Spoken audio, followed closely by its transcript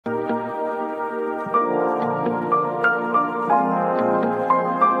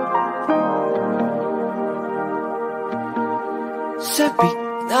Sabik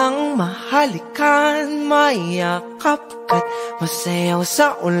ng mahalikan, mayakap ka't masayaw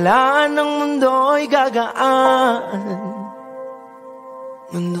sa ulan. Ang mundo'y gagaan,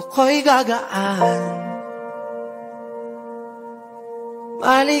 mundo ko'y gagaan.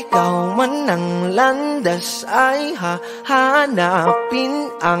 Maligaw man ang landas ay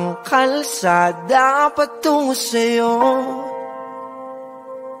hahanapin ang kalsada patungo sa'yo.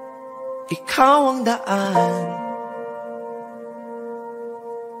 Ikaw ang daan.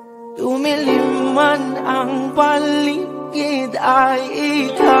 Dumilim man ang paligid ay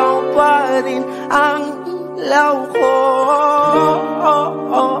ikaw pa rin ang ilaw ko.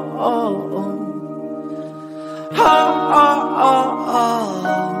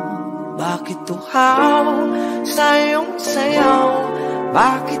 Bakit uhaw sa iyong sayaw?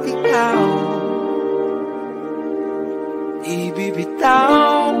 Bakit ikaw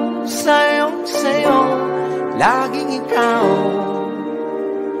ibibitaw sa iyong sayaw? Laging ikaw,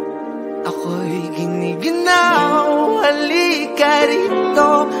 ako'y giniginaw. Halika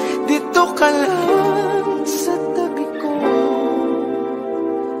rito, dito ka lang sa tabi ko.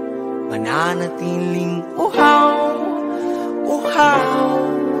 Mananatiling uhaw, uhaw,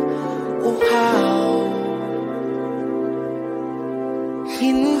 uhaw.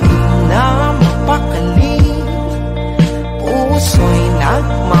 Hindi na mapakali, puso'y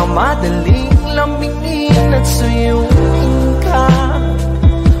nagmamadaling lambingin at suyuin ka.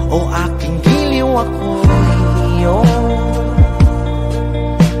 O aking giliw, ako'y iyo.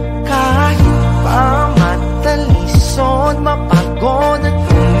 Kahit pa matalisod, mapagod at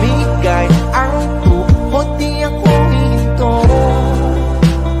umigay ang tuhod, di ako ito.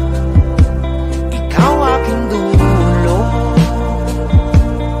 Ikaw aking dulo.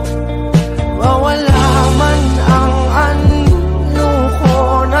 Mawala man ang anino ko,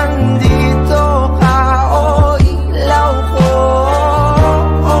 nandito ka, o ilaw ko.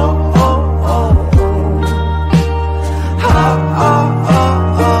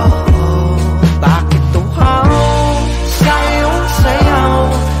 Bakit uhaw sa iyong sayaw?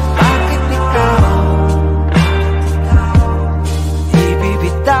 Bakit ikaw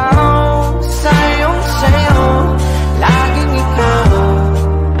ibibitaw sa iyong sayaw? Laging ikaw,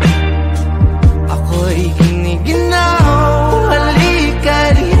 ako'y giniginaw. Halika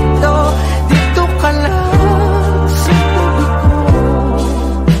rito, dito ka lang sa tabi ko.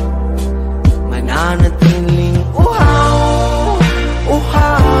 Mananatiling uhaw,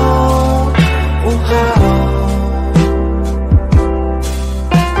 uhaw, uhaw.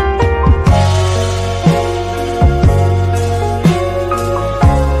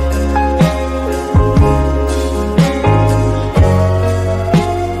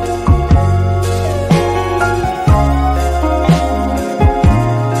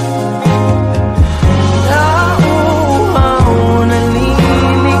 Nauhaw,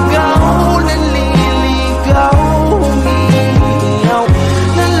 naliligaw, naliligaw, umiiyaw,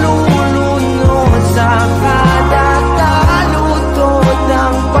 nalulunod sa kada talutod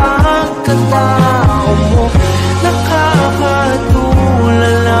ng pagkatao mo.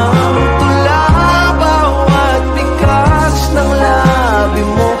 Nakakatulala ang tula, bawat bigas ng labi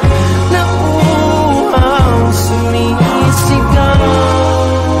mo. Nauhaw, sumisigaw.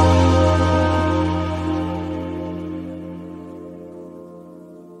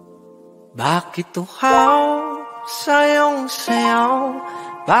 Bakit uhaw sa iyong sayaw?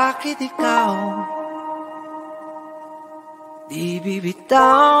 Bakit ikaw di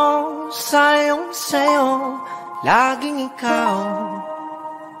bibitaw sa iyong sayaw? Laging ikaw,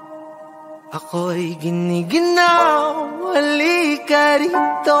 ako'y giniginaw. Halika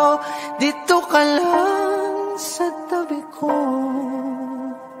rito, dito ka lang sa tabi ko.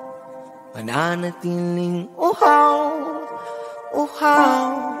 Mananatiling uhaw, uhaw,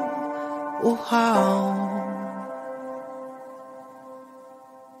 uhaw.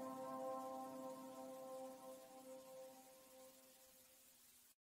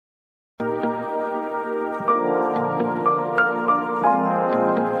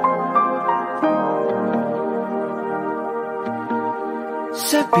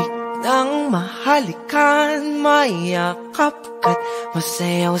 Sabik ng mahalikan, mayakap ka't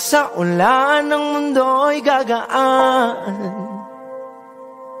masayaw sa ulan. Ang mundo'y gagaan,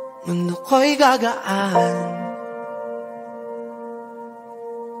 mundo ko'y gagaan.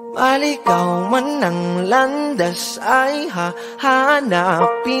 Maligaw man ang landas ay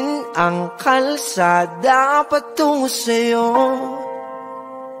hahanapin ang kalsada patungo sa'yo.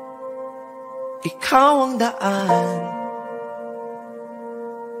 Ikaw ang daan.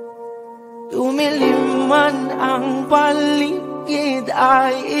 Dumilim man ang paligid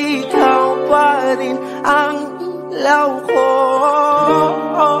ay ikaw pa rin ang ilaw ko.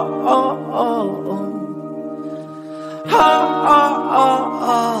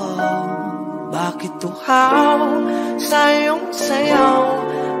 Bakit uhaw sa iyong sayaw?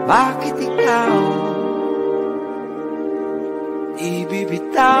 Bakit ikaw di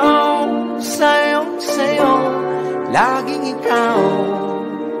bibitaw sa iyong sayaw? Laging ikaw,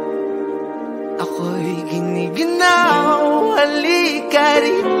 ako'y giniginaw. Halika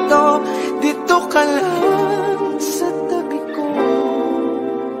rito, dito ka lang sa tabi ko.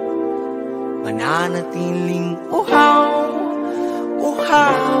 Mananatiling uhaw,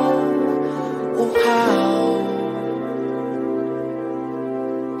 uhaw, uhaw.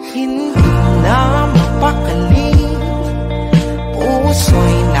 Hindi na mapakali,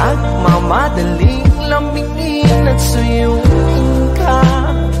 puso'y nagmamadaling lambingin at suyuin ka.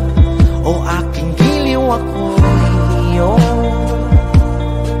 O aking giliw, ako'y iyong.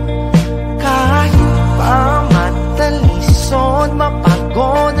 Kahit pa matalisod,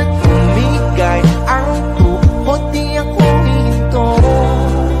 mapagod at umigay ang tuhod, di ako hinto.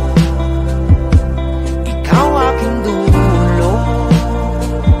 Ikaw aking dulo.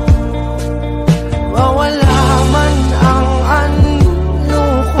 Mawala man ang anino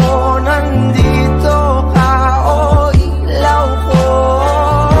ko, nandito ka, o ilaw ko.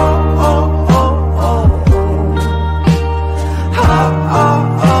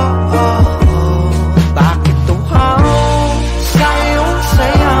 Bakit uhaw sa iyong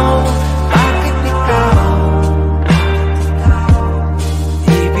sayaw? Bakit ikaw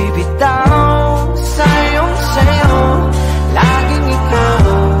di bibitaw sa iyong sayaw? Laging ikaw,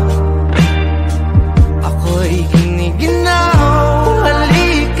 ako'y giniginaw.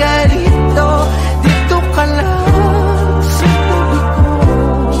 Halika rito, dito ka lang sa tabi ko.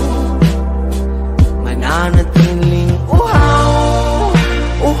 Mananatiling uhaw,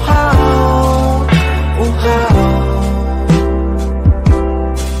 uhaw, uhaw.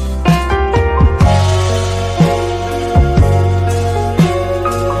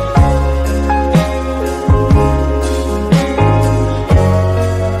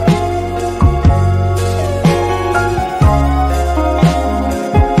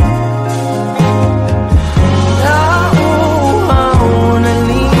 Nauhaw,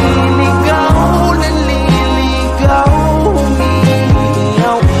 naliligaw, naliligaw,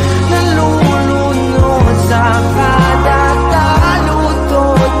 umiyaw, nalulunod sa kada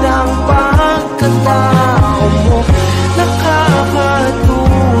talutod ng pagkatao mo.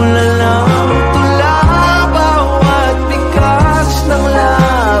 Nakakatulala ang tula, bawat bigas ng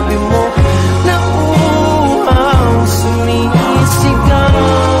labi mo. Nauhaw, sumisigaw.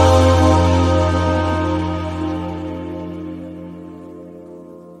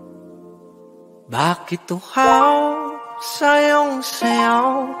 Bakit uhaw sa iyong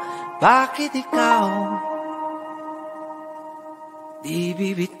sayaw? Bakit ikaw di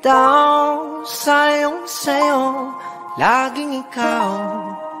bibitaw sa iyong sayaw? Laging ikaw,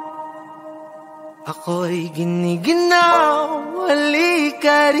 ako'y giniginaw.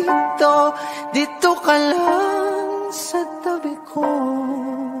 Halika rito, dito ka lang sa tabi ko.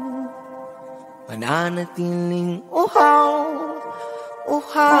 Mananatiling uhaw,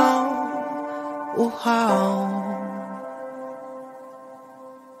 uhaw, uhaw.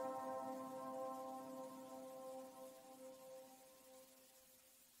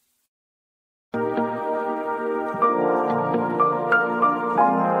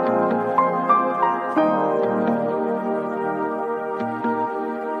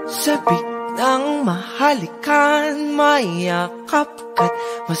 Sabik ng mahalikan, mayakap ka't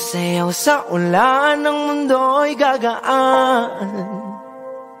masayaw sa ulan. Ang mundo'y gagaan,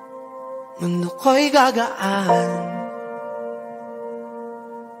 mundo ko'y gagaan.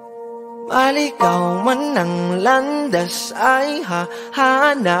 Maligaw man ang landas, ay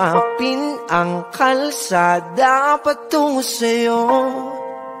hahanapin ang kalsada patungo sa'yo.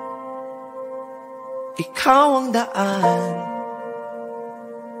 Ikaw ang daan.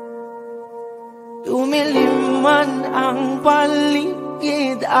 Dumilim man ang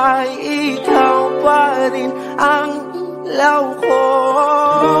paligid, ay ikaw pa rin ang ilaw ko.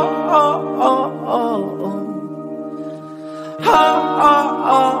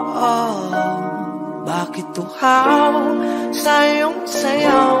 Bakit uhaw sa iyong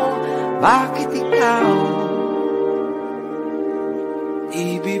sayaw? Bakit ikaw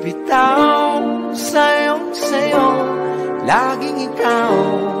di bibitaw sa iyong sayaw? Laging ikaw,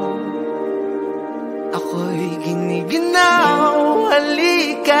 ako'y giniginaw.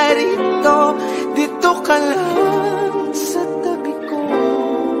 Halika rito, dito ka lang sa tabi ko.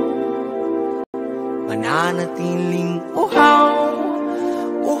 Mananatiling uhaw,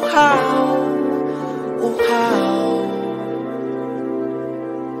 uhaw, uhaw.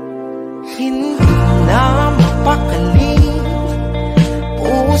 mapakali.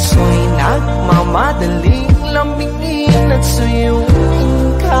 Puso'y nagmamadaling lambingin at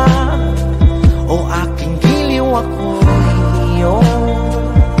suyuin ka. O aking giliw, ako'y iyo.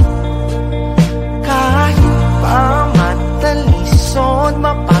 Kahit pa matalisod,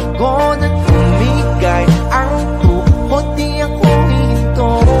 mapagod at umigay ang tuhod, di ako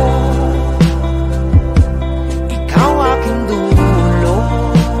hinto. Ikaw aking dulo.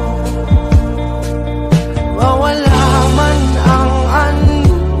 Mawala man ang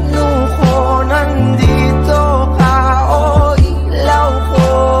anino ko, nandito ka, o ilaw ko.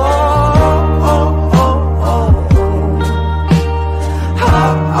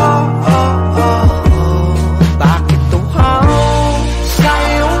 Bakit uhaw,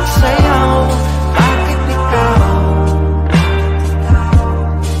 sayaw, sayaw, bakit ikaw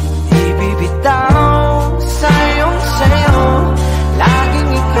di bibitaw, sayaw, sayaw,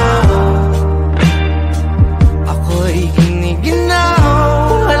 laging ikaw. Ako'y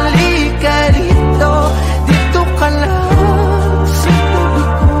giniginaw, halika rito, dito ka lang sa tabi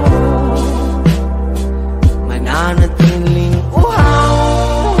ko. Mananatiling uhaw,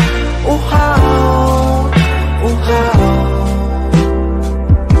 uhaw, uhaw.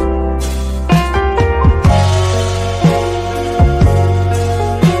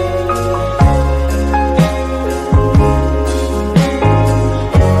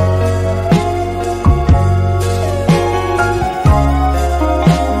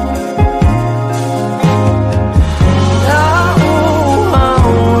 Nauhaw,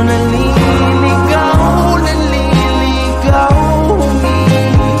 naliligaw, naliligaw,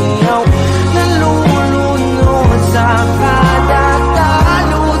 umiiyaw, nalulunod sa kada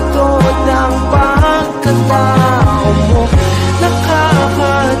talutod ng pagkatao mo.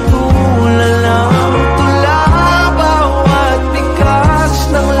 Nakakatulala ang tula, bawat bigas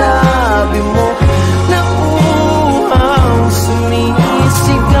ng labi mo. Nauhaw,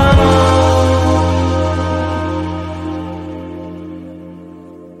 sumisigaw.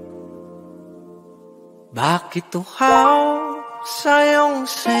 Bakit uhaw, sayong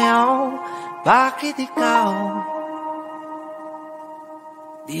sayaw, bakit ikaw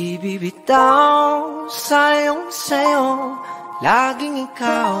di bibitaw, sayong sayaw, laging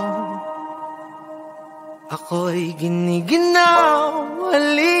ikaw. Ako'y giniginaw,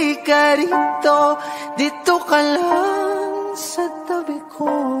 halika rito, dito ka lang sa tabi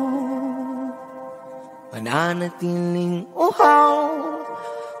ko. Mananatiling uhaw,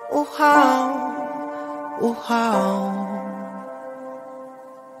 uhaw, uhaw.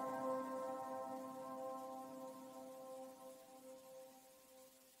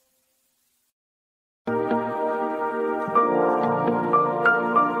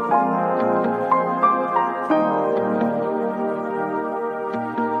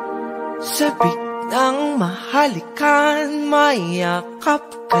 Sabik ng mahalikan, mayakap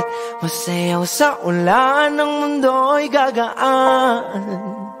ka't masayaw sa ulan. Ang mundo'y gagaan,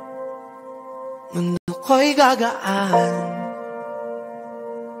 mundo ko'y gagaan.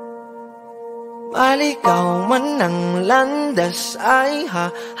 Maligaw man ang landas, ay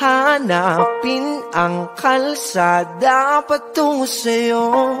hahanapin ang kalsada patungo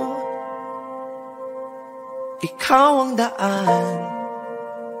sa'yo. Ikaw ang daan.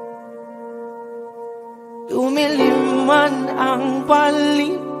 Dumilim man ang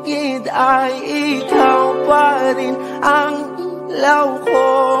paligid, ay ikaw pa rin ang ilaw ko.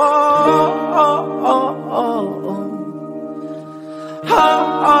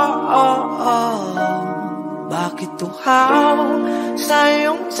 Bakit uhaw,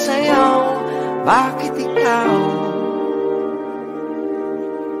 sayong sayaw, bakit ikaw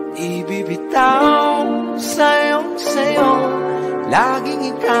di bibitaw, sayong sayaw,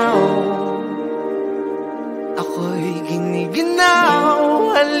 laging ikaw. Ako'y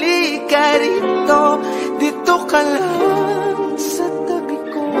giniginaw, halika rito, dito ka lang sa tabi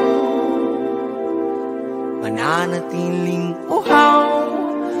ko. Mananatiling uhaw,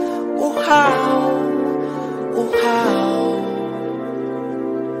 uhaw, uhaw.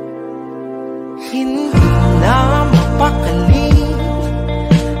 Hindi na mapakali,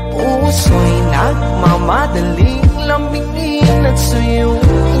 puso'y nagmamadaling lambingin at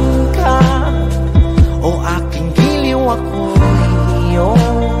suyuin ka. O aking giliw, ako'y iyo.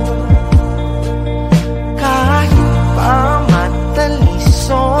 Kahit pa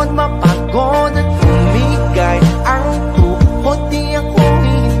matalisod, mapagod at umigay ang tuhod, di ako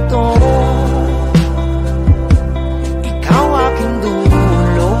hinto. Ikaw aking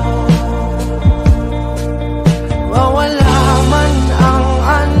dulo. Mawala man ang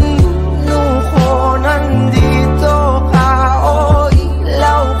anino ko, nandito ka, o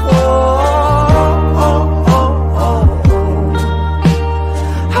ilaw ko.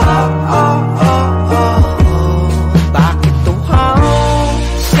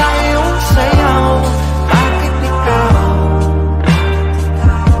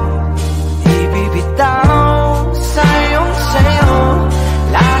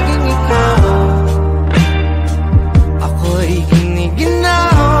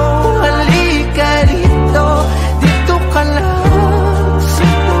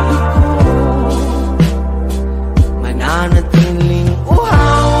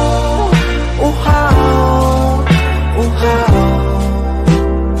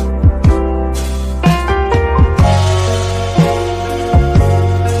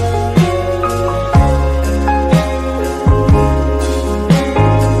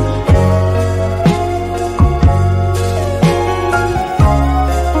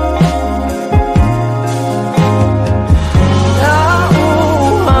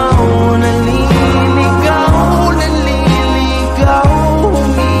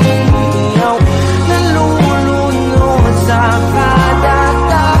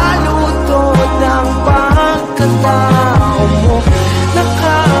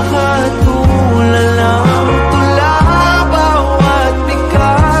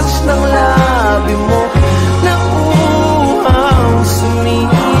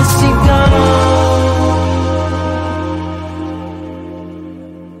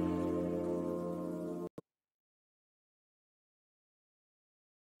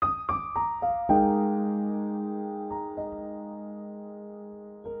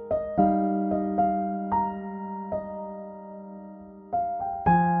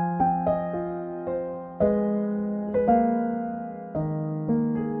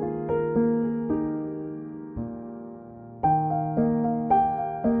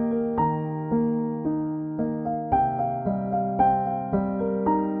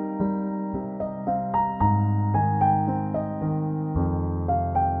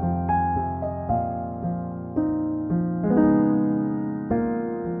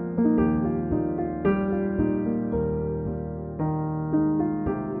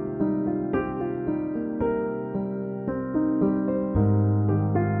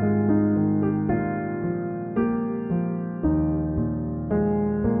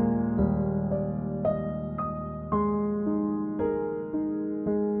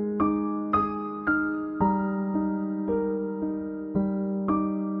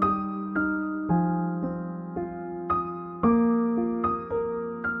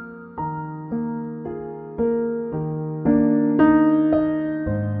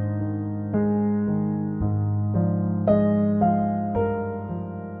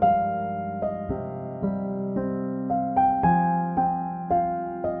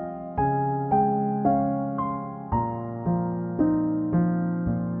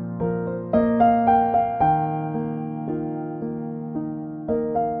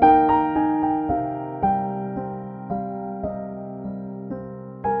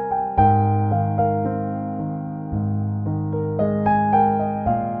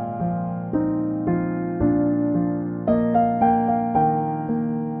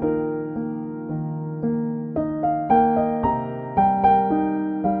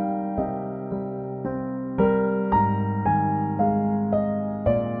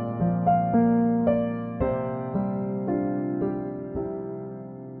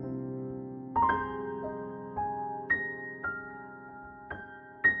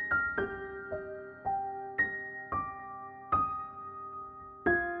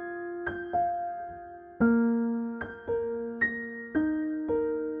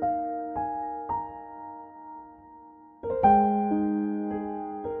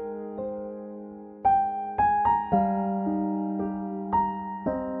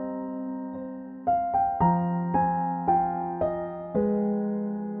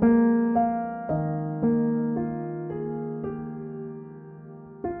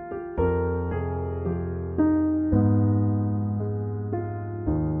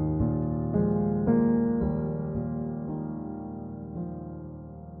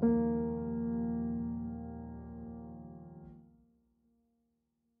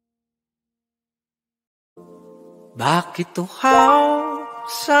 Bakit uhaw,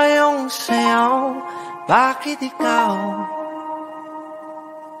 sayong sayaw, bakit ikaw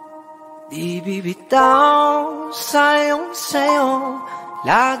di bibitaw, sayong sayo,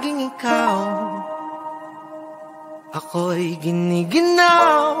 laging ikaw. Ako'y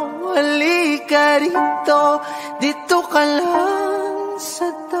giniginaw, halika rito, dito ka lang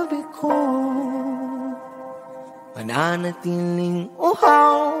sa tabi ko. Mananatiling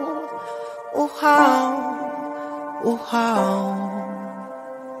uhaw, uhaw, uhaw.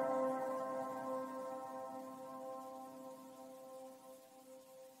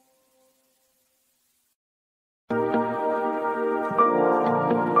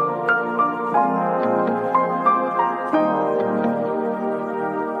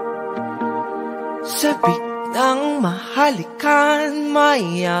 Sabik ng mahalikan,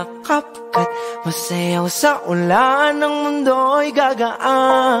 mayakap ka't masayaw sa ulan. Ang mundo'y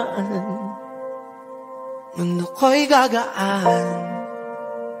gagaan, mundo ko'y gagaan.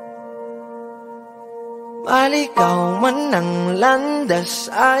 Maligaw man ang landas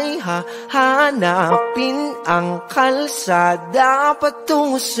ay hahanapin ang kalsada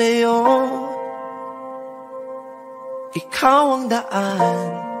patungo sa'yo. Ikaw ang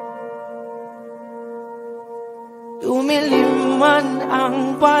daan. Dumilim man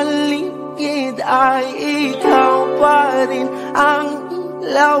ang paligid ay ikaw pa rin ang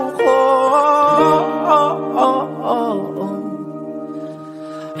ilaw ko.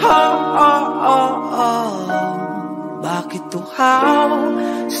 Bakit uhaw,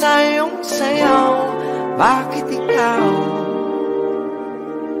 sayong sayaw, bakit ikaw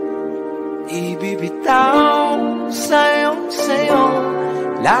ibibitaw, sayong sayo,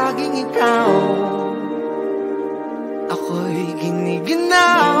 laging ikaw. Ako'y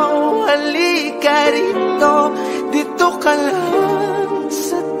giniginaw, halika rito, dito ka lang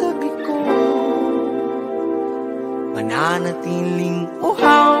sa tabi ko. Mananatiling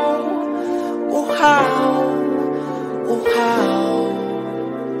uhaw, uhaw, uhaw.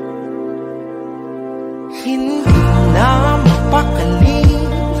 Hindi na mapakali,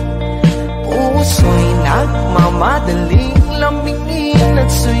 puso'y nagmamadaling lambingin at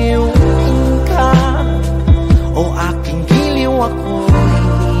suyuin ka. O aking giliw, ako'y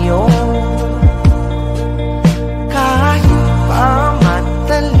iyo. Kahit pa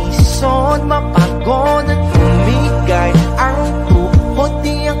matalisod, mapagod at umigay ang tuhod,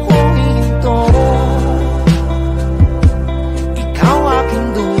 di ako hinto. Ikaw aking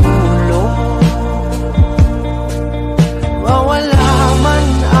dulo. Mawala man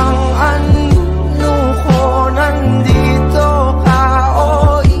ang anino ko, nandito ka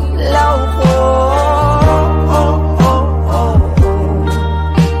o ilaw ko.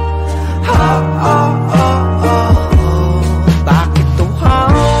 Bakit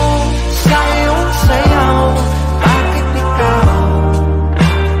uhaw, sayong sayaw, bakit ikaw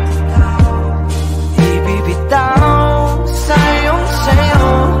ibibitaw, sayong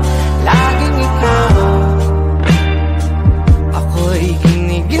sayaw, laging ikaw. Ako'y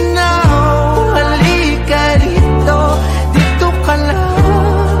giniginaw, halika rito, dito ka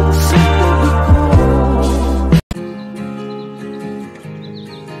lang sa tabi ko.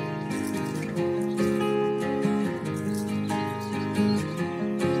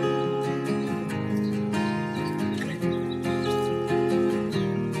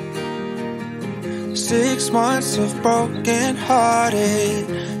 6 months of broken hearted,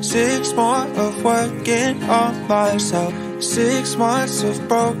 6 more of working on myself. 6 months of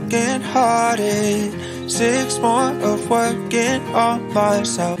broken hearted, 6 more of working on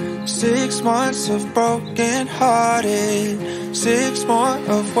myself. 6 months of broken hearted, 6 more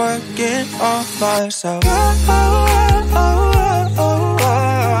of working on myself.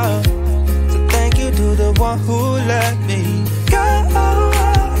 So thank you to the one who let me go.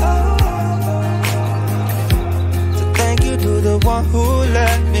 To the one who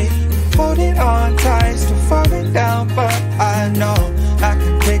let me hold it on tight, still falling down, but I know I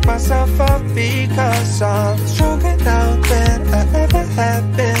can pick myself up because I'm stronger now than I ever have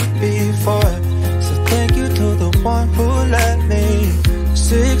been before. So thank you to the one who let me.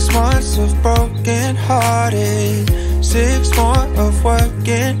 6 months of broken hearted, 6 more of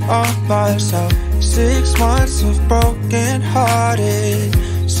working on myself. 6 months of broken hearted,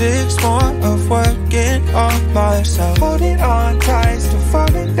 6 more of working on myself. Holding on tight, still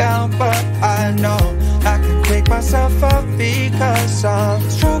falling down, but I know I can pick myself up because I'm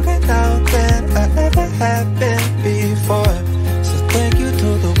stronger now than I ever have been before. So thank you to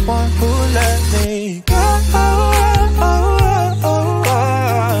the one who let me go.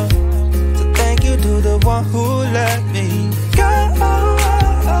 So thank you to the one who let me go.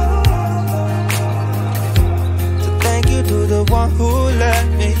 So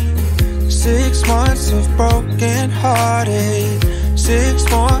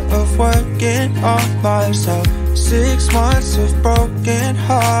more of working on myself. 6 months of broken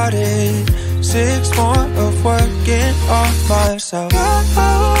hearted. 6 more of working on myself.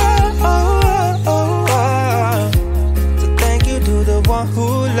 So thank you to the one who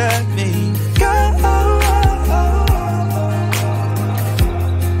let me go.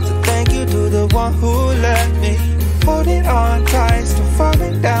 So thank you to the one who let me holding on tight, still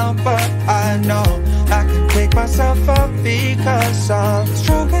falling down, but I know I can pick myself up because I'm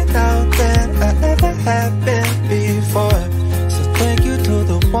stronger now than I ever have been before. So thank you to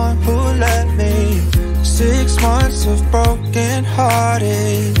the one who let me. 6 months of broken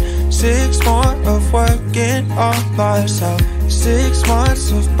hearted. 6 more of working on myself. 6 months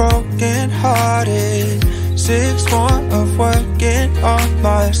of broken hearted. 6 more of working on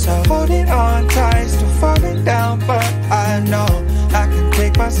myself. Holding on tight, still falling down, but I know I can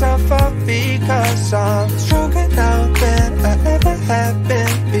pick myself up because I'm stronger now than I ever have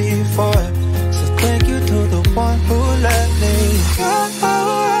been before. So thank you to the one who let me go.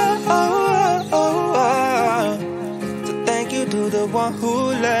 So thank you to the one who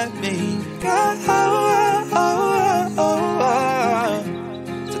let me go.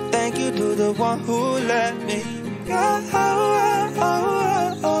 So thank you to the one who let me go.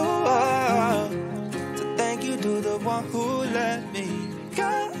 So thank you to the one who let me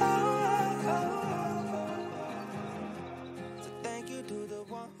go. So thank you to the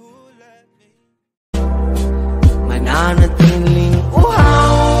one who let me. Mananatiling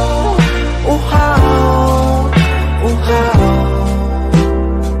uhaw, uhaw, uhaw.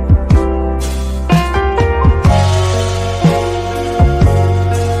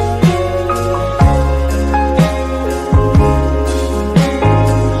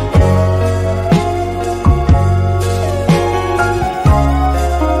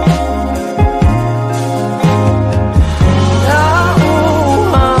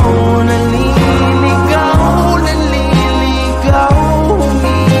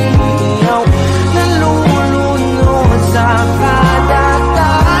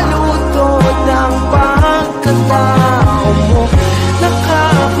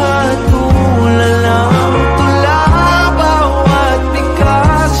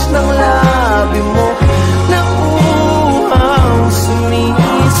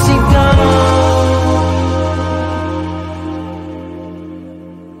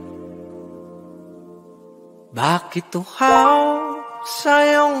 Bakit uhaw,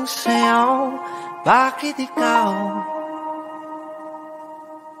 sayong sayaw, bakit ikaw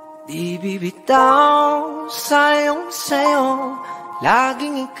di bibitaw, sayong sayo,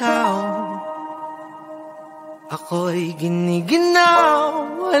 laging ikaw. Ako'y giniginaw,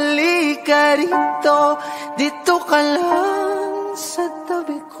 halika rito, dito ka lang sa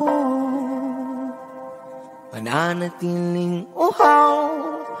tabi ko. Mananatiling uhaw,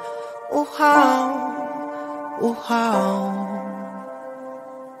 uhaw, uhaw.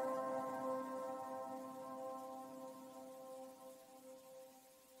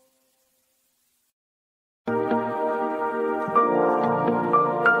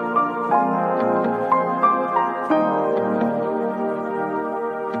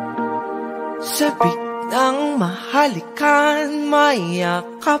 Sabik ng mahalikan,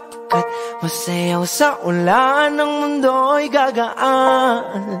 mayakap ka't masayaw sa ulan, ng mundo'y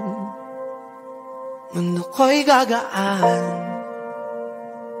gagaan. Mundo ko'y gagaan.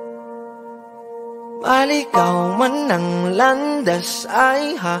 Maligaw man ng landas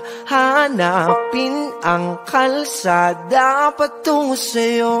ay hahanapin ang kalsada patungo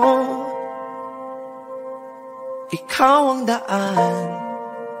sa'yo. Ikaw ang daan.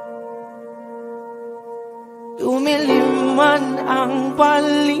 Dumilim man ang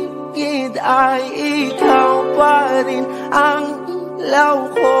paligid ay ikaw pa rin ang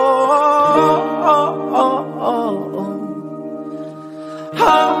ilaw ko.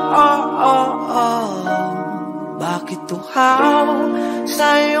 Bakit uhaw,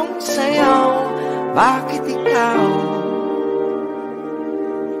 sayong sayaw, bakit ikaw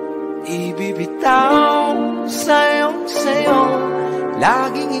ibibitaw, sayong sayo,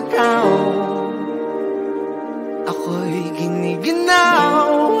 laging ikaw. Ako'y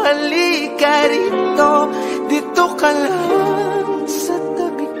giniginaw, halika rito, dito ka lang sa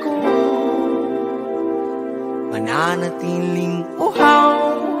tabi ko. Mananatiling uhaw,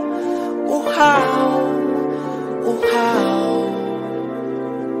 uhaw, uhaw.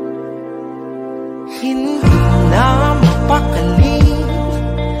 Hindi na mapakali,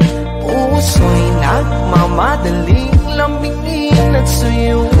 puso'y nagmamadaling lambingin at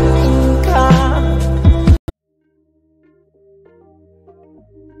suyuin ka.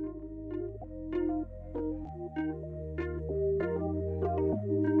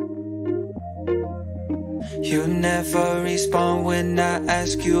 You never respond when I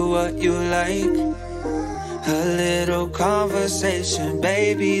ask you what you like. A little conversation,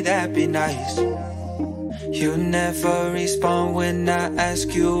 baby, that'd be nice. You never respond when I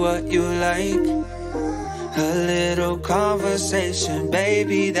ask you what you like. A little conversation,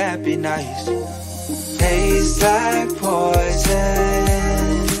 baby, that'd be nice. Tastes like poison,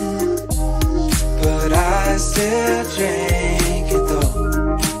 but I still drink it though.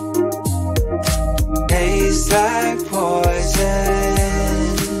 Tastes like poison,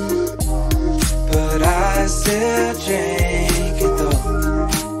 but I still drink it though.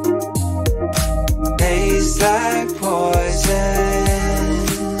 Tastes like poison,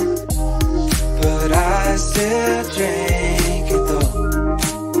 but I still drink it though.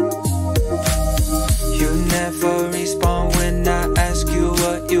 You never respond when I ask you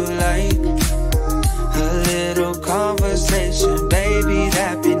what you like. A little conversation, baby,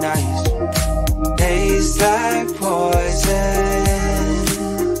 that'd be nice. Tastes like poison,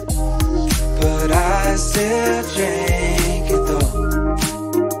 but I still drink it though.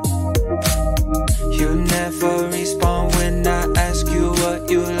 You never respond when I ask you what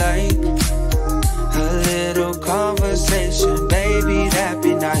you like. A little conversation, baby, that'd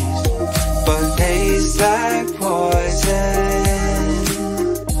be nice. But tastes like poison,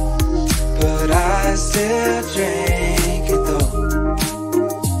 but I still drink it though.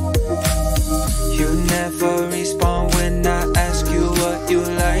 You never respond when I ask you what you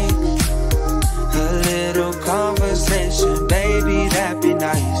like. A little conversation, baby, that'd be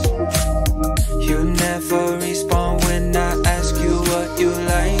nice. You never respond when I ask you what you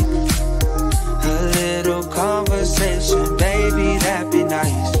like. A little conversation, baby, that'd be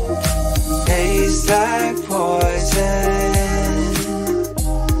nice. Tastes like poison,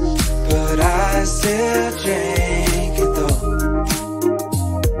 but I still drink it though.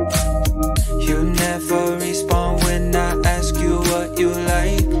 You never respond when I ask you what you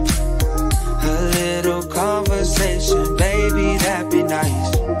like. A little conversation, baby, that'd be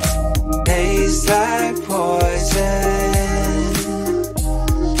nice. Tastes like poison,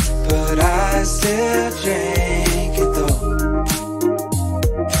 but I still drink it though.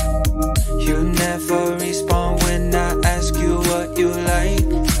 You never respond when I ask you what you like.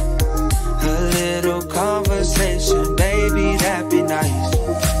 A little conversation, baby, that'd be nice.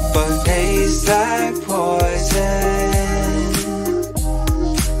 But tastes like poison,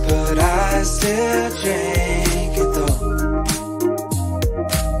 but I still drink it though.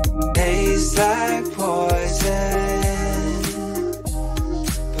 Tastes like poison,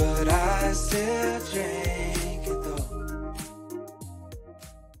 but I still drink it though.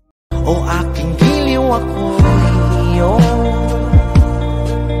 O aking giliw ako'y iyong,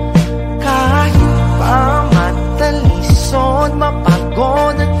 kahit pa matalisod,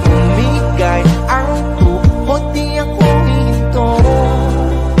 mapagod at humigay ang tuhod, di ako hinto.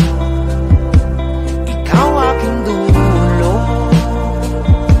 Ikaw aking dulo,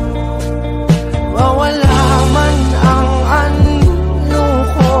 mawala man ang anino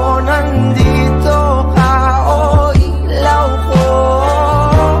ko, nandito ka o ilaw ko.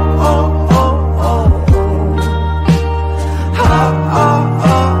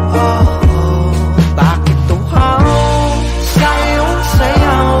 Bakit uhaw, sayong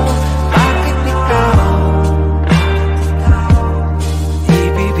sayaw, bakit ikaw di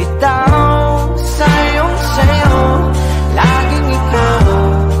bibitaw, sayong sayaw, laging ikaw.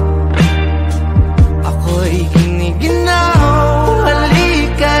 Ako'y giniginaw,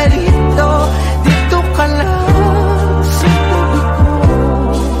 halika rito, dito ka lang sa tabi ko.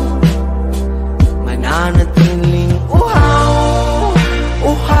 Mananatiling uhaw,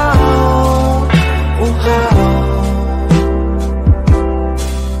 uhaw, uhaw.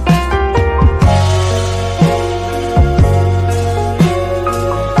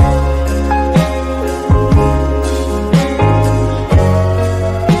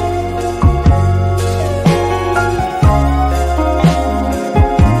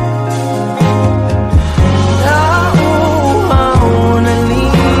 Nauhaw,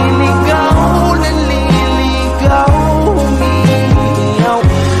 naliligaw, naliligaw, umiiyaw,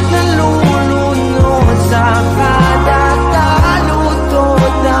 nalulunod sa kada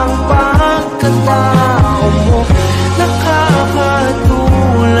talutod ng pagkatao.